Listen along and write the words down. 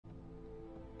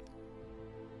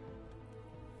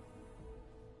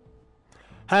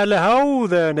Hello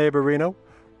there, neighborino.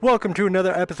 Welcome to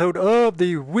another episode of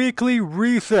the Weekly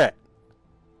Reset.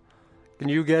 Can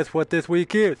you guess what this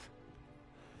week is?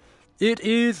 It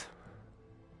is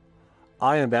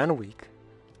Iron Banner Week.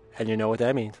 And you know what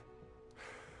that means.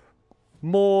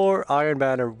 More Iron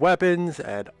Banner weapons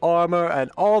and armor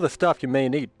and all the stuff you may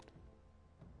need.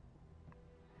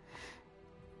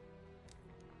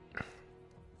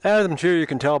 As I'm sure you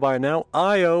can tell by now,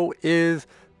 IO is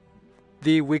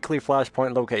the weekly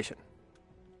Flashpoint location.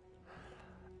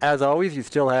 As always, you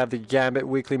still have the Gambit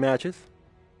weekly matches.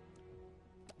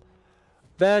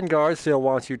 Vanguard still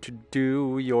wants you to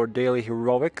do your daily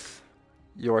heroics,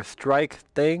 your strike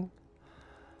thing,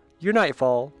 your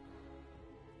nightfall,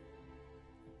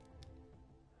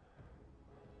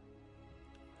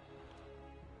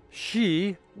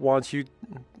 she wants you,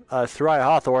 Soraya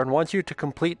Hawthorne wants you to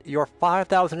complete your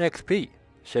 5,000 XP.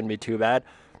 Shouldn't be too bad.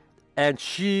 And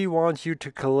she wants you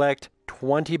to collect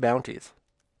 20 bounties.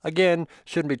 Again,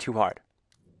 shouldn't be too hard.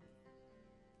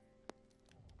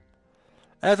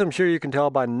 As I'm sure you can tell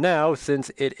by now,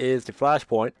 since it is the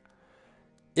Flashpoint,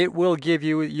 it will give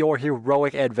you your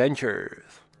heroic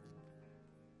adventures.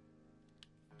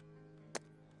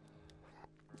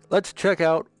 Let's check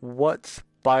out what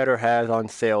Spider has on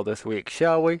sale this week,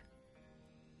 shall we?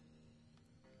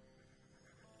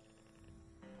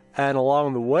 And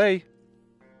along the way,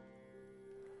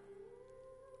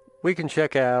 we can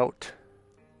check out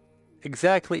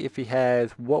exactly if he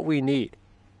has what we need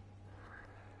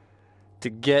to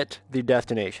get the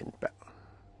destination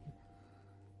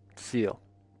seal,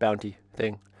 bounty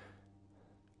thing.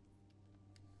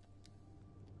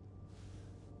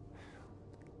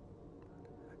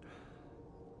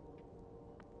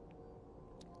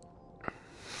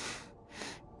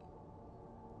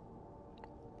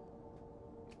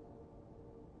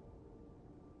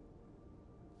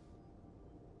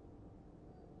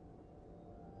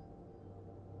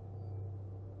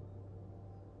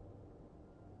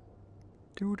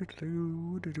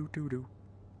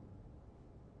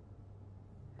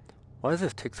 Why does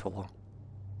this take so long?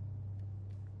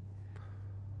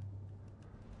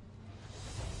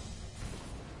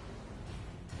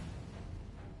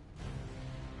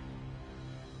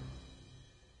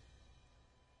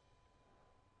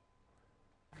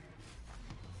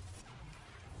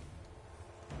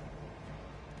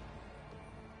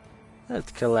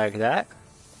 Let's collect that.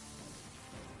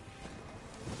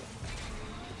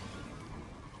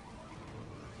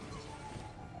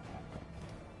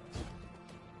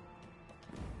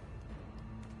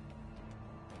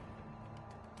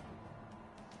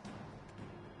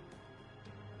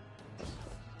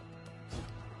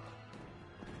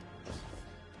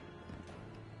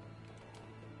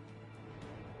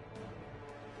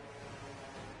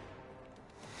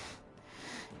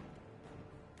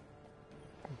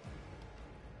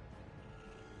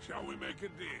 Shall we make a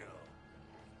deal?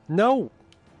 No.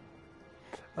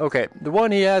 Okay, the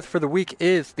one he has for the week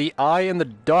is the Eye in the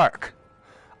Dark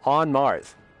on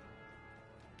Mars.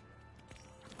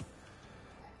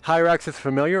 Hyrax's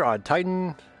Familiar on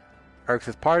Titan,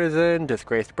 Urx's Partisan,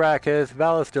 Disgraced Brachus,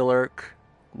 Valis Urk,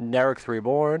 Nerix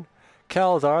Reborn,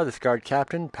 Calzar, the Scarred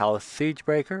Captain, Palace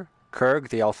Siegebreaker, Kurg,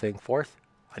 the All-Seeing Force.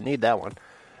 I need that one.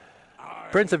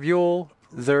 Prince of Yule,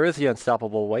 Zurz, the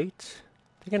Unstoppable Weight.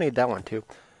 I think I need that one too.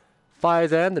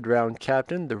 Phizan, the Drowned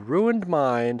Captain, the Ruined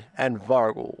Mind, and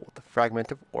Vargul, the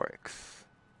Fragment of Oryx.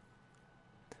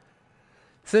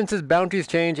 Since his bounties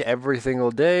change every single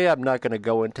day, I'm not going to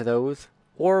go into those,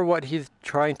 or what he's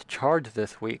trying to charge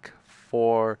this week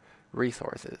for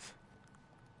resources.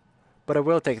 But I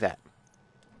will take that.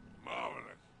 Marvelous.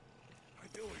 I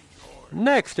do enjoy.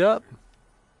 Next up,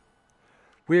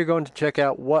 we are going to check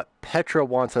out what Petra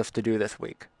wants us to do this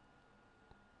week.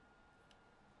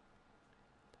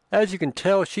 As you can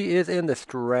tell, she is in the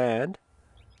Strand.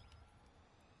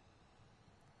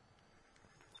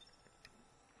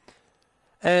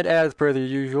 And as per the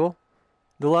usual,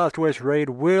 the Last Wish raid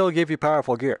will give you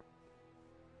powerful gear.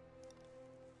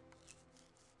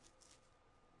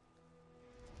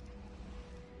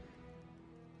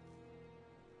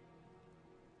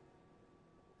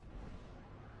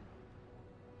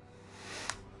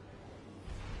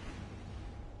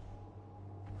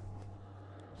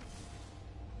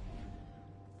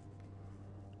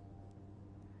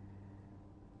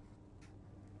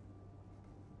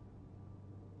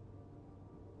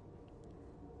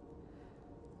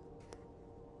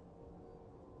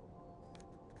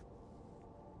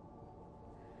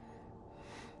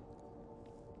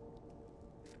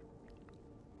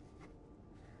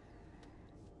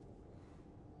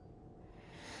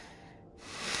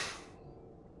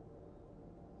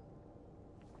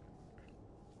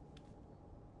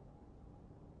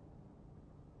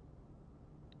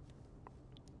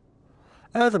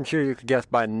 As I'm sure you could guess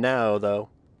by now, though,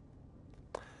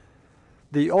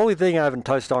 the only thing I haven't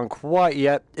touched on quite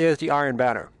yet is the Iron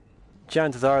Banner.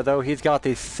 Chances are, though, he's got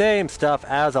the same stuff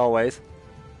as always,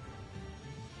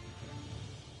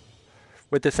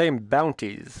 with the same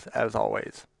bounties as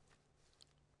always.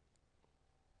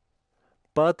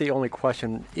 But the only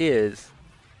question is,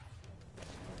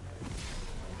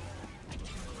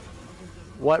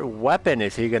 what weapon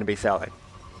is he going to be selling?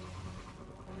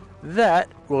 That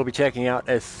we'll be checking out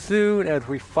as soon as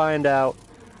we find out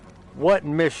what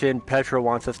mission Petra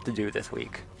wants us to do this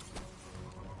week.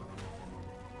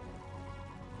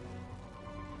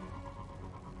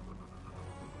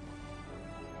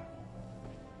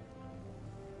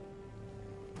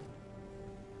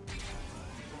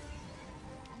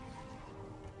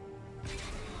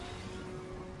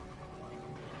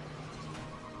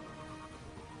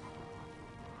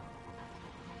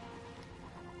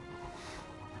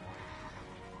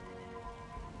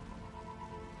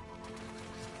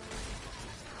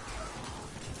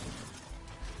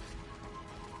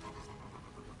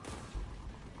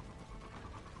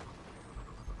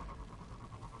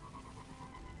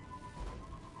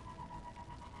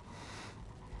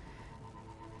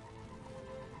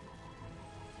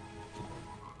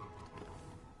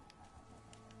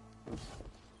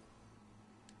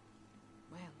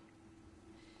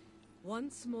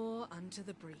 Once more unto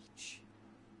the breach.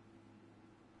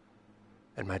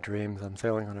 In my dreams, I'm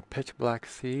sailing on a pitch-black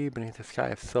sea beneath a sky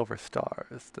of silver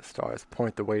stars. The stars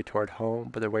point the way toward home,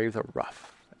 but the waves are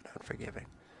rough and unforgiving.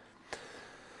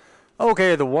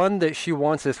 Okay, the one that she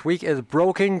wants this week is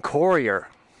Broken Courier.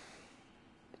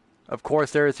 Of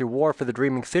course, there is the War for the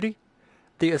Dreaming City,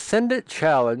 the Ascendant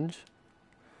Challenge,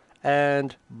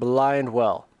 and Blind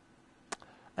Well.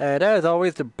 And as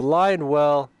always, the Blind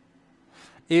Well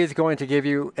is going to give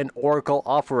you an Oracle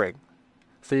offering,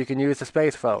 so you can use the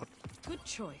space phone. Good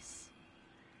choice.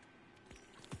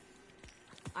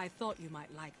 I thought you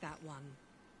might like that one.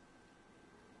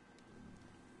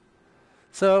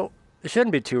 So, it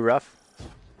shouldn't be too rough.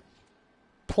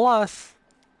 Plus,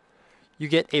 you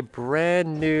get a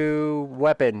brand new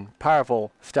weapon,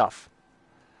 powerful stuff.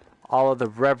 All of the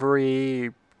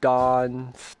Reverie,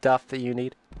 Dawn stuff that you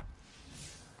need.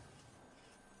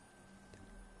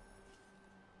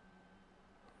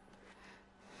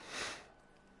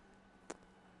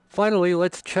 Finally,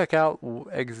 let's check out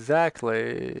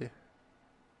exactly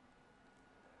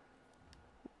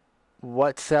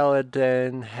what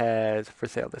Saladin has for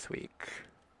sale this week.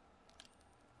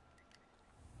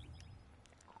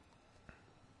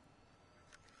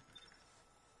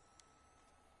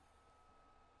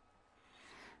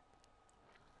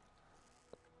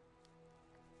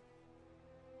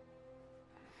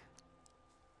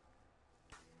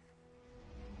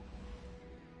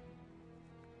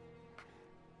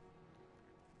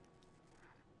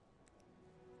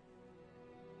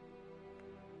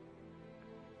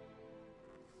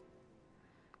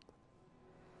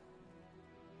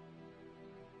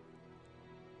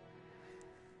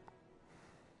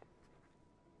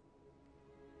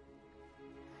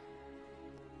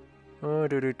 Oh,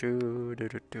 do. Do.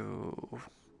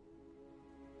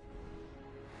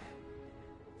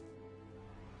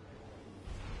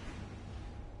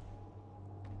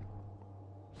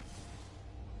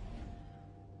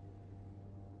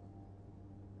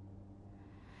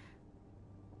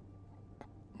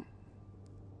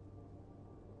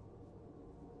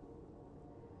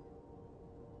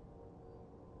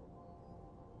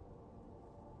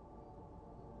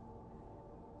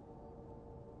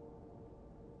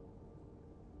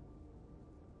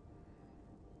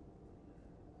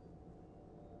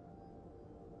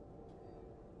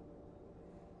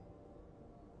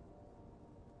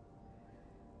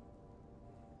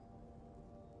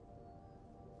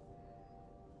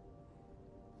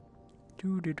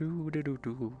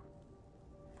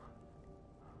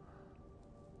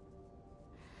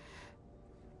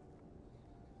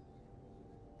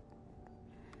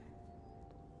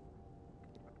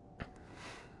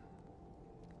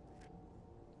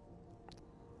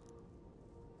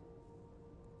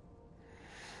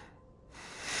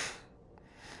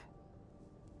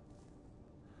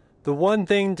 The one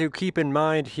thing to keep in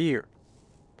mind here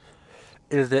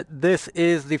is that this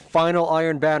is the final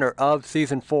Iron Banner of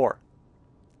Season 4.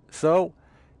 So,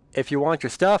 if you want your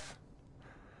stuff,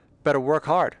 better work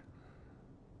hard.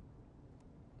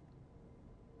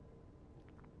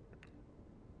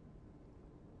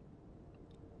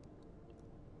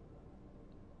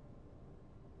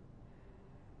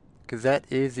 Because that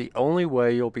is the only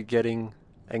way you'll be getting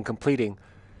and completing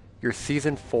your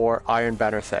Season 4 Iron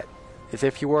Banner set, is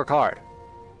if you work hard.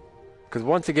 Because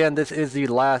once again, this is the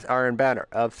last Iron Banner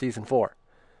of Season 4.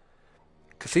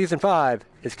 Because Season 5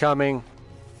 is coming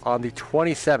on the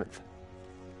 27th.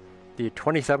 The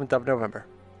 27th of November.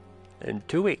 In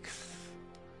 2 weeks.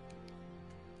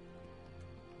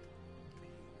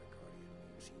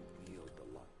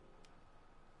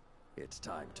 It's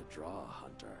time to draw,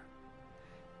 Hunter.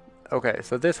 Okay,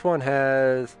 so this one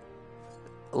has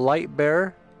Light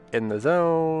Bearer in the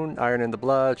zone, Iron in the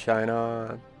blood, shine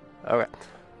on. Okay.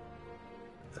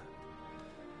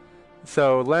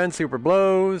 So land super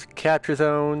blows, capture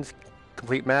zones,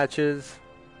 complete matches,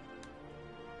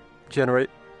 generate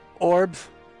orbs,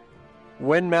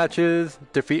 win matches,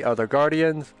 defeat other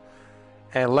guardians,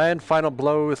 and land final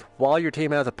blows while your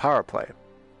team has a power play.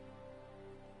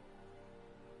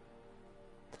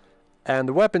 And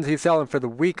the weapons he's selling for the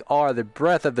week are the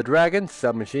Breath of the Dragon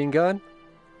submachine gun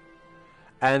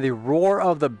and the Roar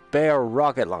of the Bear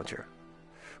rocket launcher.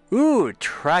 Ooh,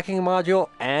 tracking module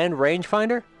and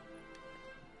rangefinder?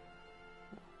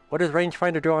 What does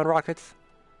rangefinder do on rockets?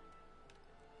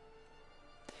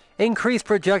 Increase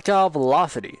projectile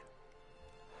velocity.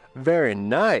 Very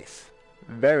nice.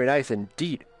 Very nice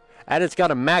indeed. And it's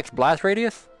got a max blast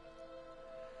radius?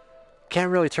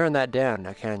 Can't really turn that down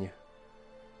now, can you?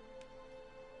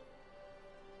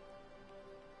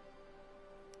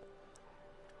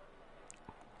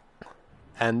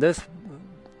 And this... I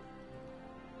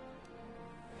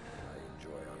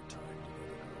enjoy our time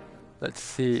together. Let's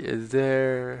see, is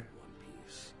there... One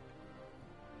piece.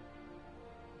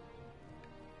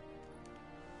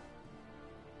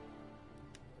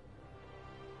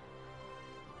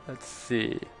 Let's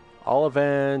see. All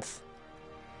events.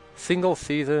 Single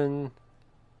season.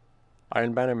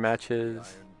 Iron Banner matches.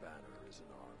 Iron Banner is an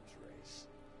arms race.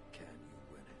 Can you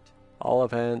win it? All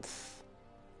events.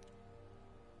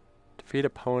 Defeat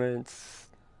opponents.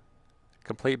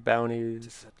 Complete To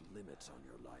bounties. set limits on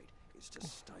your light is to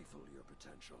stifle your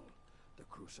potential. The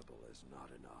Crucible is not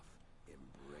enough.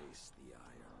 Embrace the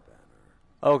Iron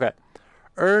Banner. Okay.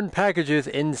 Earn packages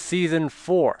in Season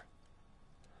 4.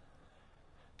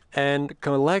 And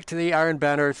collect the Iron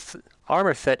Banner's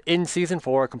armor set in Season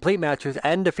 4. Complete matches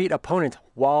and defeat opponents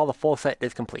while the full set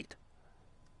is complete.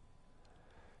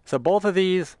 So both of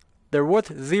these, they're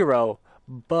worth 0,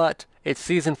 but it's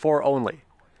Season 4 only.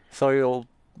 So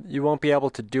you won't be able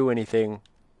to do anything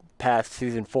past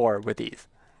Season 4 with these.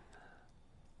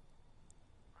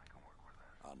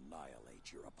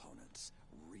 Annihilate your opponents.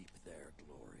 Reap their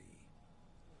glory.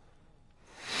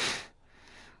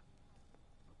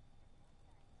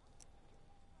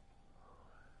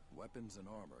 Weapons and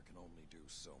armor can only do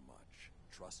so much.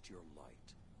 Trust your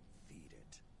light. Feed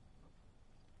it.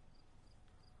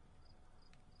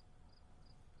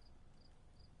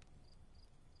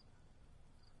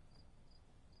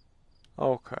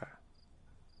 Okay.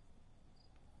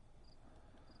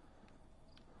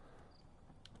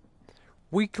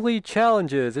 Weekly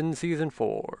challenges in Season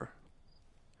 4.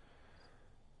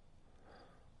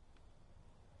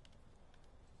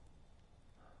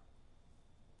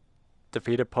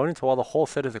 Defeat opponents while the whole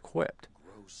set is equipped.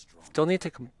 Grow strong. Still need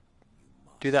to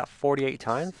do that 48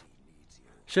 times?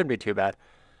 Shouldn't be too bad.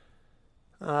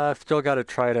 I've still got to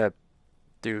try to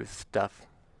do stuff.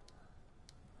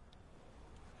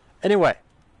 Anyway,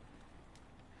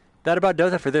 that about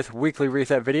does it for this weekly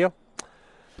reset video.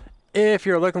 If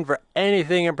you're looking for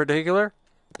anything in particular,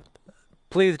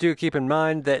 please do keep in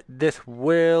mind that this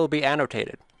will be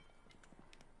annotated.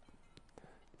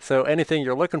 So anything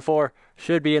you're looking for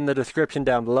should be in the description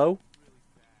down below.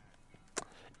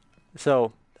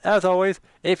 So, as always,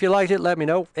 if you liked it, let me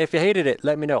know. If you hated it,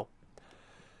 let me know.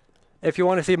 If you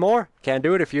want to see more, can't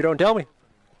do it if you don't tell me.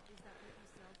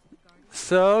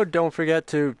 So, don't forget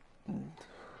to...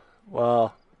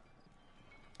 Well...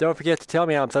 Don't forget to tell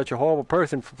me I'm such a horrible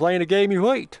person for playing a game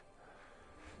you hate.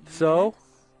 So...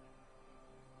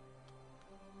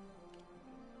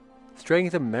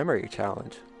 Strength of Memory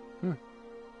Challenge.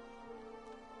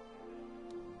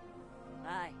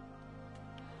 Bye.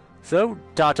 So,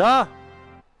 ta-ta!